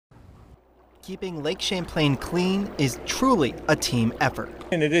Keeping Lake Champlain clean is truly a team effort.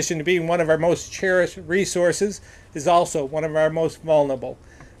 In addition to being one of our most cherished resources, is also one of our most vulnerable,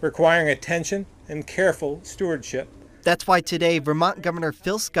 requiring attention and careful stewardship. That's why today, Vermont Governor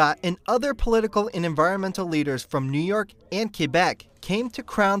Phil Scott and other political and environmental leaders from New York and Quebec came to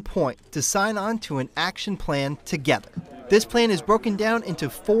Crown Point to sign on to an action plan together. This plan is broken down into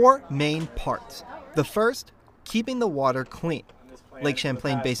 4 main parts. The first, keeping the water clean. Lake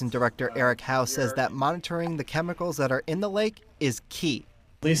Champlain Basin Director Eric Howe says that monitoring the chemicals that are in the lake is key.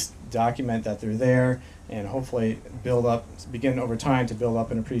 At least document that they're there and hopefully begin over time to build up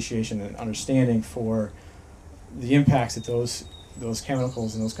an appreciation and understanding for the impacts that those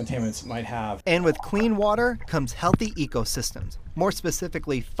chemicals and those contaminants might have. And with clean water comes healthy ecosystems, more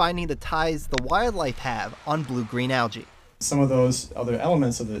specifically finding the ties the wildlife have on blue-green algae. Some of those other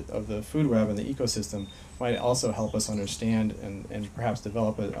elements of the food web and the ecosystem might also help us understand and perhaps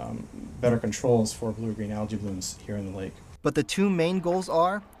develop better controls for blue-green algae blooms here in the lake. But the 2 main goals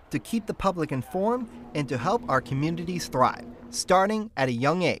are to keep the public informed and to help our communities thrive, starting at a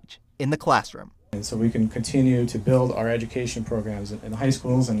young age in the classroom. And so we can continue to build our education programs in high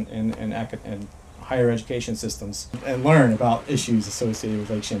schools and higher education systems and learn about issues associated with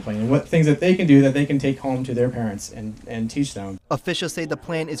Lake Champlain and what things that they can do that they can take home to their parents and teach them. Officials say the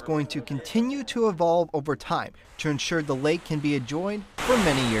plan is going to continue to evolve over time to ensure the lake can be enjoyed for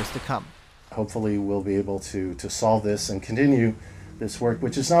many years to come. Hopefully we'll be able to solve this and continue this work,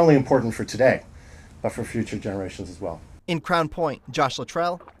 which is not only important for today, but for future generations as well. In Crown Point, Josh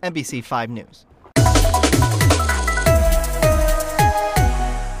Luttrell, NBC 5 News.